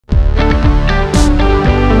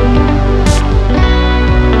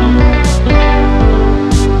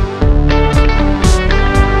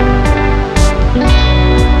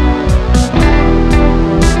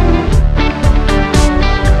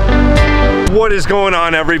What is going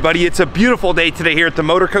on, everybody? It's a beautiful day today here at the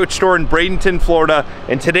Motor Coach store in Bradenton, Florida.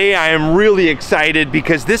 And today I am really excited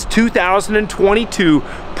because this 2022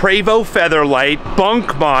 Prevost Featherlite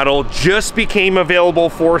bunk model just became available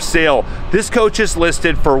for sale. This coach is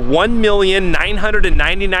listed for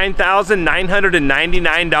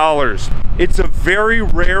 $1,999,999. It's a very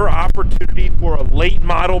rare opportunity for a late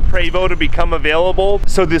model Prevost to become available.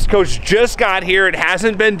 So this coach just got here. It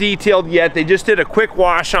hasn't been detailed yet. They just did a quick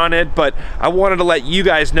wash on it, but I wanted to let you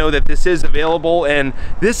guys know that this is available, and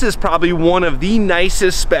this is probably one of the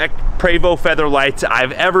nicest spec Prevost Featherlites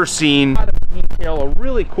I've ever seen. A lot of detail, a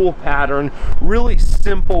really cool pattern, really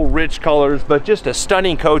simple, rich colors, but just a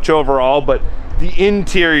stunning coach overall. But the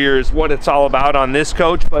interior is what it's all about on this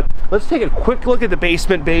coach. But let's take a quick look at the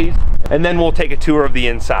basement bays, and then we'll take a tour of the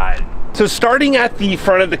inside. So starting at the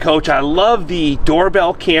front of the coach, I love the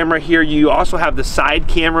doorbell camera here. You also have the side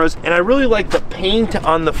cameras, and I really like the paint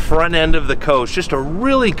on the front end of the coach. Just a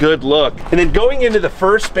really good look. And then going into the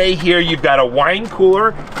first bay here, you've got a wine cooler,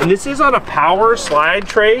 and this is on a power slide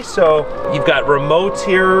tray. So you've got remotes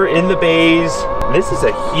here in the bays. This is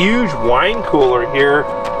a huge wine cooler here.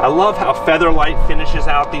 I love how Featherlite finishes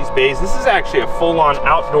out these bays. This is actually a full-on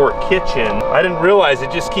outdoor kitchen. I didn't realize it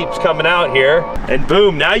just keeps coming out here. And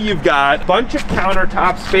boom, now you've got a bunch of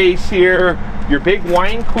countertop space here, your big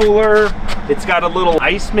wine cooler. It's got a little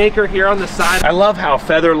ice maker here on the side. I love how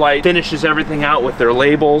Featherlite finishes everything out with their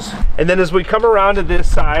labels. And then as we come around to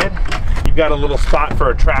this side, you've got a little spot for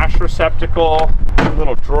a trash receptacle, a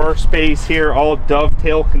little drawer space here, all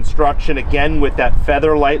dovetail construction, again with that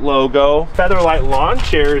Featherlite logo. Featherlite lawn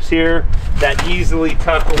chairs here that easily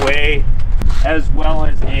tuck away, as well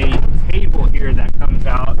as a table here that comes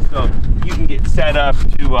out, so you can get set up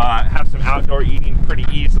to have some outdoor eating pretty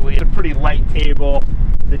easily. It's a pretty light table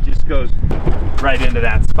that just goes right into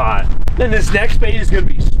that spot. Then this next bay is going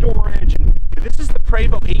to be storage, and this is the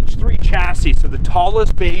Prevost H3 chassis, so the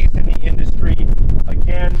tallest bays in the industry.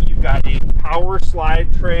 Again, you've got a power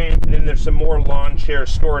slide tray, and then there's some more lawn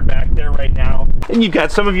chairs stored back there right now. And you've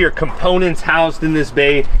got some of your components housed in this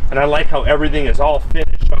bay, and I like how everything is all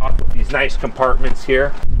finished off with these nice compartments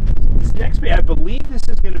here. This next bay, I believe this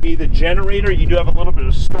is going to be the generator. You do have a little bit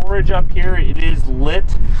of storage up here. It is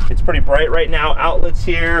lit. It's pretty bright right now. Outlets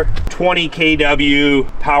here, 20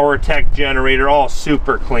 kW power tech generator, all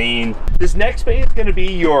super clean. This next bay is going to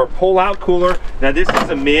be your pull-out cooler. Now this is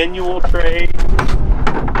a manual tray.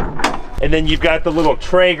 And then you've got the little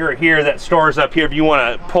Traeger here that stores up here if you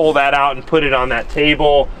want to pull that out and put it on that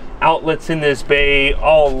table. Outlets in this bay,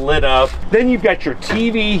 all lit up. Then you've got your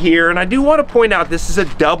TV here, and I do want to point out this is a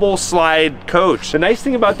double slide coach. The nice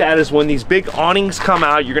thing about that is when these big awnings come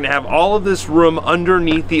out, you're going to have all of this room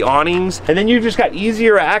underneath the awnings, and then you've just got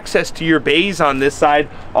easier access to your bays on this side.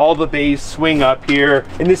 All the bays swing up here,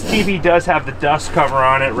 and this TV does have the dust cover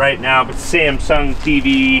on it right now, but Samsung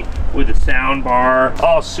TV with a sound bar,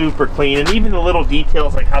 all super clean, and even the little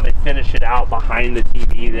details like how they finish it out behind the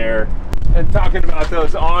TV there. And talking about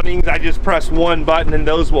those awnings, I just press one button and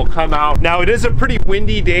those will come out. Now it is a pretty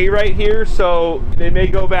windy day right here, so they may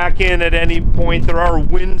go back in at any point. There are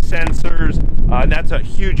wind sensors, and that's a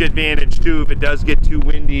huge advantage too. If it does get too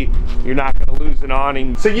windy, you're not going to lose an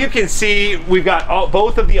awning. So you can see we've got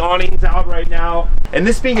both of the awnings out right now. And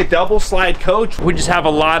this being a double slide coach, we just have a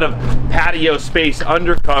lot of patio space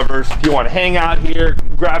under covers. If you want to hang out here,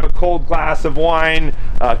 grab a cold glass of wine,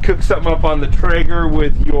 cook something up on the Traeger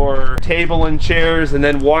with your table and chairs, and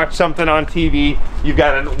then watch something on TV. You've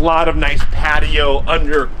got a lot of nice patio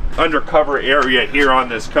undercover area here on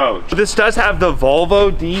this coach. This does have the Volvo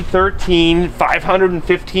D13,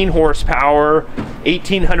 515 horsepower,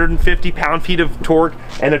 1,850 pound-feet of torque,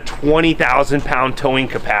 and a 20,000 pound towing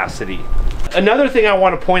capacity. Another thing I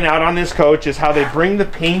want to point out on this coach is how they bring the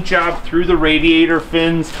paint job through the radiator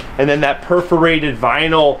fins, and then that perforated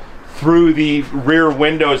vinyl through the rear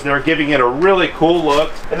windows. They're giving it a really cool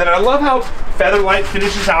look. And then I love how Featherlite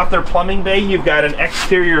finishes out their plumbing bay. You've got an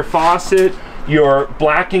exterior faucet, your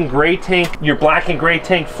black and gray tank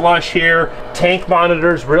flush here, tank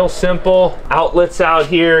monitors, real simple, outlets out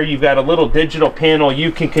here. You've got a little digital panel.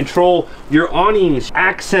 You can control your awnings,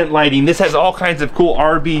 accent lighting. This has all kinds of cool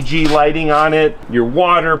RGB lighting on it, your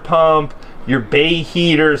water pump, your bay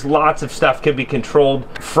heaters, lots of stuff can be controlled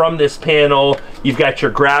from this panel. You've got your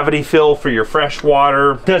gravity fill for your fresh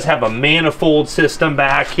water. It does have a manifold system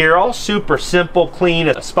back here, all super simple, clean.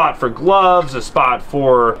 A spot for gloves, a spot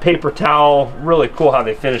for paper towel. Really cool how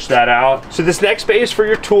they finish that out. So this next bay is for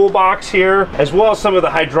your toolbox here, as well as some of the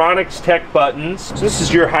hydronics tech buttons. So this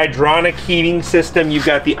is your hydronic heating system. You've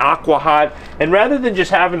got the Aqua Hot, and rather than just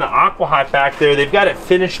having the Aqua Hot back there, they've got it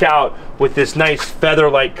finished out with this nice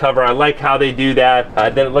Featherlite cover. I like how they do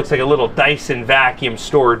that. Then it looks like a little Dyson vacuum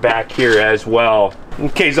stored back here as well.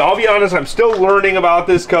 Okay, so I'll be honest, I'm still learning about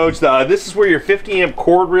this coach. This is where your 50 amp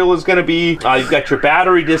cord reel is going to be. You've got your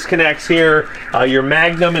battery disconnects here, your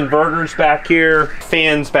Magnum inverters back here,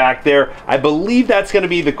 fans back there. I believe that's going to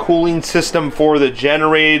be the cooling system for the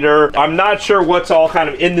generator. I'm not sure what's all kind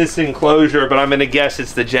of in this enclosure, but I'm going to guess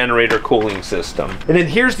it's the generator cooling system. And then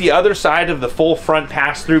here's the other side of the full front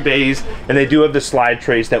pass-through bays, and they do have the slide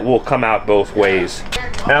trays that will come out both ways.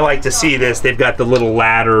 And I like to see this. They've got the little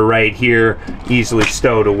ladder right here, easily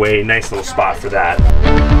stowed away. Nice little spot for that.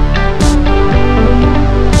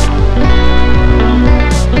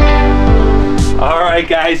 All right,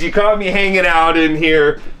 guys, you caught me hanging out in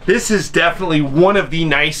here. This is definitely one of the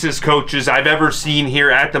nicest coaches I've ever seen here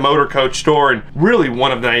at the Motor Coach store, and really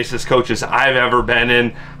one of the nicest coaches I've ever been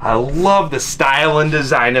in. I love the style and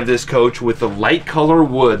design of this coach with the light color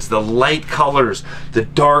woods, the light colors, the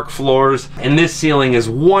dark floors, and this ceiling is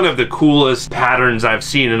one of the coolest patterns I've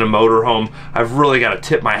seen in a motorhome. I've really got to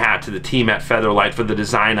tip my hat to the team at Featherlite for the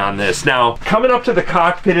design on this. Now, coming up to the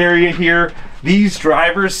cockpit area here, these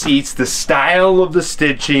driver's seats, the style of the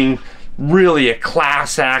stitching, really a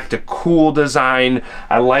class act, a cool design.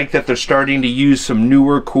 I like that they're starting to use some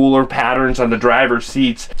newer, cooler patterns on the driver's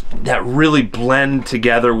seats that really blend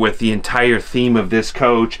together with the entire theme of this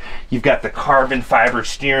coach. You've got the carbon fiber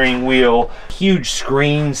steering wheel, huge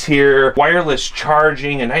screens here, wireless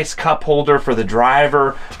charging, a nice cup holder for the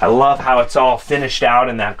driver. I love how it's all finished out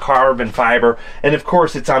in that carbon fiber. And of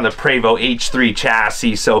course, it's on the Prevost H3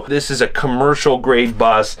 chassis, so this is a commercial grade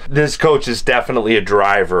bus. This coach is definitely a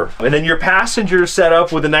driver. And then your passenger set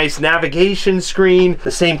up with a nice navigation screen,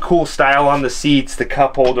 the same cool style on the seats, the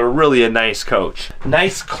cup holder, really a nice coach.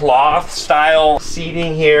 Nice cloth style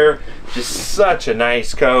seating here, just such a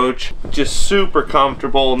nice coach, just super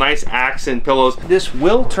comfortable, nice accent pillows. This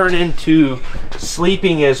will turn into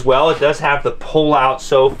sleeping as well. It does have the pull-out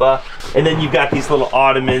sofa, and then you've got these little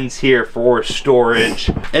ottomans here for storage,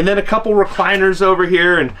 and then a couple recliners over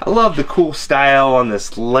here. And I love the cool style on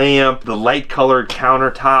this lamp, the light colored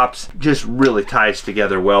countertops, just really ties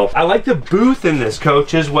together well. I like the booth in this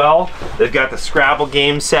coach as well. They've got the Scrabble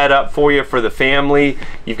game set up for you for the family.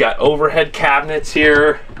 You've got overhead cabinets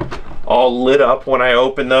here, all lit up when I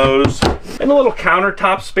open those. And a little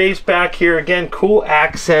countertop space back here. Again, cool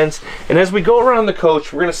accents. And as we go around the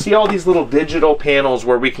coach, we're gonna see all these little digital panels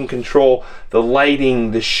where we can control the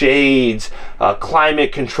lighting, the shades,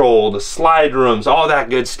 climate control, the slide rooms, all that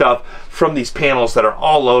good stuff from these panels that are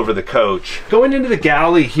all over the coach. Going into the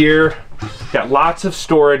galley here, got lots of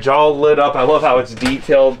storage all lit up. I love how it's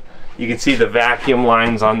detailed. You can see the vacuum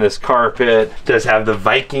lines on this carpet. It does have the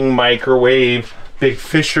Viking microwave, big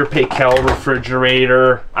Fisher Paykel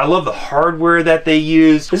refrigerator. I love the hardware that they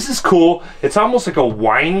use. This is cool. It's almost like a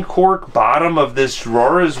wine cork bottom of this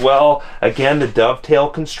drawer as well. Again, the dovetail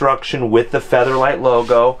construction with the Featherlite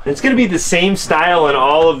logo. It's gonna be the same style in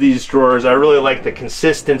all of these drawers. I really like the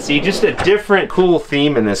consistency, just a different cool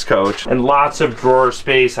theme in this coach. And lots of drawer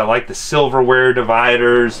space. I like the silverware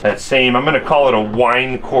dividers. That same, I'm gonna call it a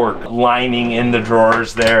wine cork lining in the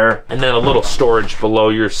drawers there. And then a little storage below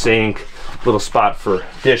your sink. Little spot for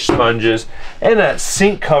dish sponges, and a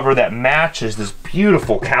sink cover that matches this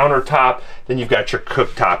beautiful countertop. Then you've got your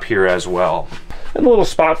cooktop here as well. And a little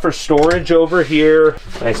spot for storage over here.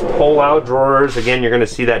 Nice pull-out drawers. Again, you're gonna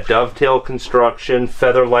see that dovetail construction,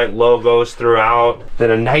 Featherlite logos throughout. Then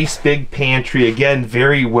a nice big pantry, again,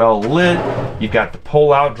 very well lit. You've got the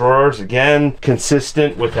pull-out drawers, again,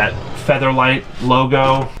 consistent with that Featherlite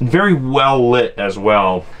logo. Very well lit as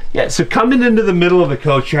well. Yeah, so coming into the middle of the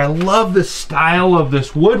coach here, I love the style of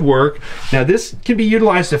this woodwork. Now this can be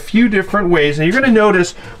utilized a few different ways. Now you're gonna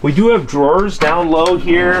notice we do have drawers down low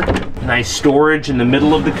here. Nice storage in the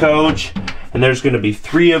middle of the coach. And there's gonna be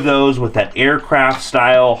 3 of those with that aircraft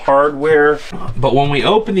style hardware. But when we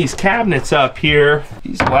open these cabinets up here,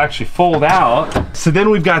 these will actually fold out. So then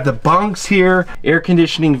we've got the bunks here, air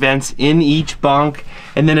conditioning vents in each bunk.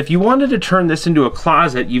 And then if you wanted to turn this into a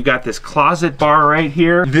closet, you've got this closet bar right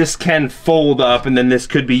here. This can fold up, and then this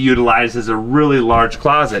could be utilized as a really large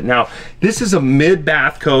closet. Now, this is a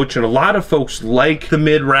mid-bath coach, and a lot of folks like the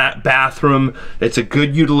mid-bathroom. It's a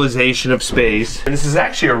good utilization of space. And this is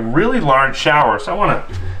actually a really large shower, so I want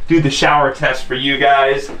to do the shower test for you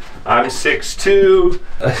guys. I'm 6'2".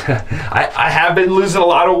 I have been losing a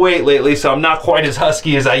lot of weight lately, so I'm not quite as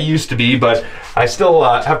husky as I used to be, but I still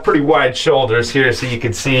have pretty wide shoulders here, so you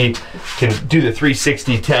can see, can do the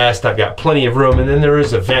 360 test. I've got plenty of room, and then there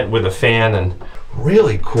is a vent with a fan, and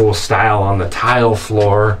Really cool style on the tile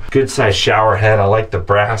floor. Good size shower head. I like the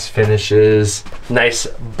brass finishes. Nice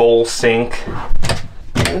bowl sink.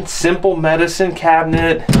 And simple medicine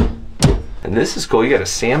cabinet. And this is cool. You got a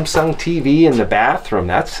Samsung TV in the bathroom.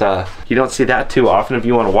 That's you don't see that too often if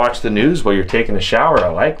you want to watch the news while you're taking a shower. I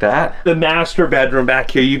like that. The master bedroom back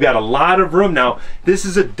here, you got a lot of room. Now, this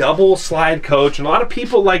is a double slide coach, and a lot of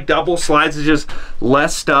people like double slides. It's just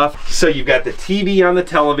less stuff. So you've got the TV on the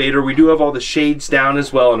televator. We do have all the shades down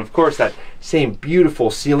as well, and of course that same beautiful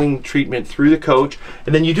ceiling treatment through the coach.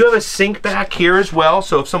 And then you do have a sink back here as well,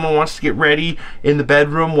 so if someone wants to get ready in the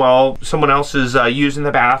bedroom while someone else is using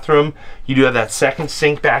the bathroom, you do have that second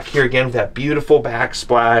sink back here again with that beautiful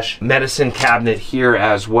backsplash. Medicine cabinet here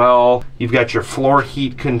as well. You've got your floor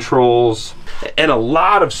heat controls and a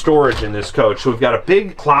lot of storage in this coach. So we've got a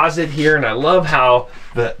big closet here, and I love how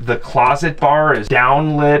the closet bar is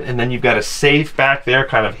downlit, and then you've got a safe back there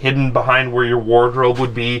kind of hidden behind where your wardrobe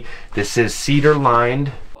would be. This is cedar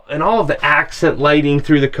lined, and all of the accent lighting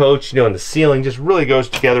through the coach, you know, and the ceiling just really goes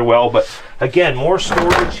together well. But again, more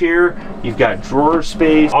storage here. You've got drawer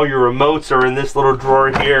space. All your remotes are in this little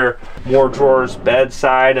drawer here. More drawers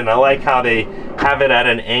bedside, and I like how they have it at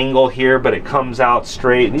an angle here, but it comes out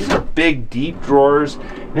straight. And these are big, deep drawers.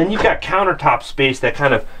 And then you've got countertop space that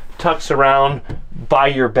kind of tucks around by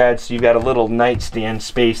your bed, so you've got a little nightstand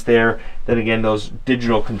space there. Then again, those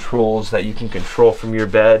digital controls that you can control from your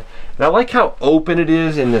bed. And I like how open it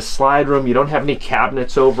is in this slide room. You don't have any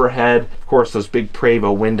cabinets overhead. Of course, those big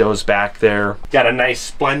Prevost windows back there. Got a nice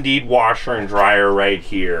Splendid washer and dryer right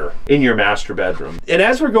here in your master bedroom. And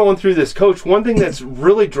as we're going through this coach, one thing that's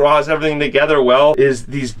really draws everything together well is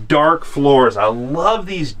these dark floors. I love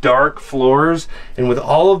these dark floors, and with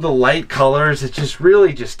all of the light colors, it just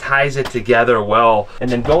really just ties it together well. And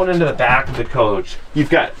then going into the back of the coach, you've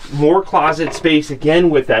got more closet space again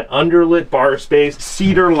with that underlit bar space,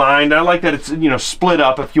 cedar lined. I like that it's, you know, split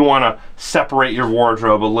up if you want to separate your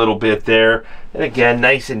wardrobe a little bit there. And again,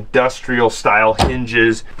 nice industrial style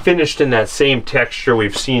hinges, finished in that same texture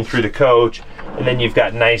we've seen through the coach. And then you've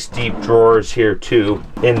got nice deep drawers here too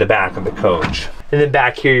in the back of the coach. And then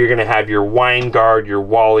back here, you're going to have your wine guard, your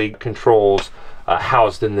Wally controls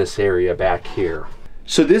housed in this area back here.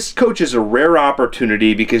 So this coach is a rare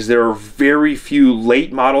opportunity because there are very few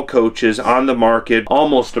late model coaches on the market,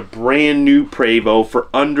 almost a brand new Prevost for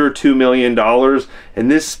under $2 million.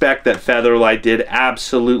 And this spec that Featherlite did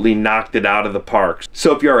absolutely knocked it out of the park.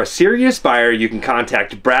 So if you're a serious buyer, you can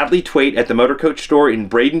contact Bradley Twait at the Motor Coach Store in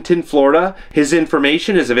Bradenton, Florida. His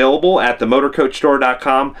information is available at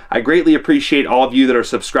themotorcoachstore.com. I greatly appreciate all of you that are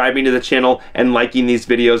subscribing to the channel and liking these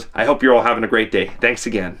videos. I hope you're all having a great day. Thanks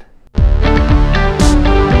again.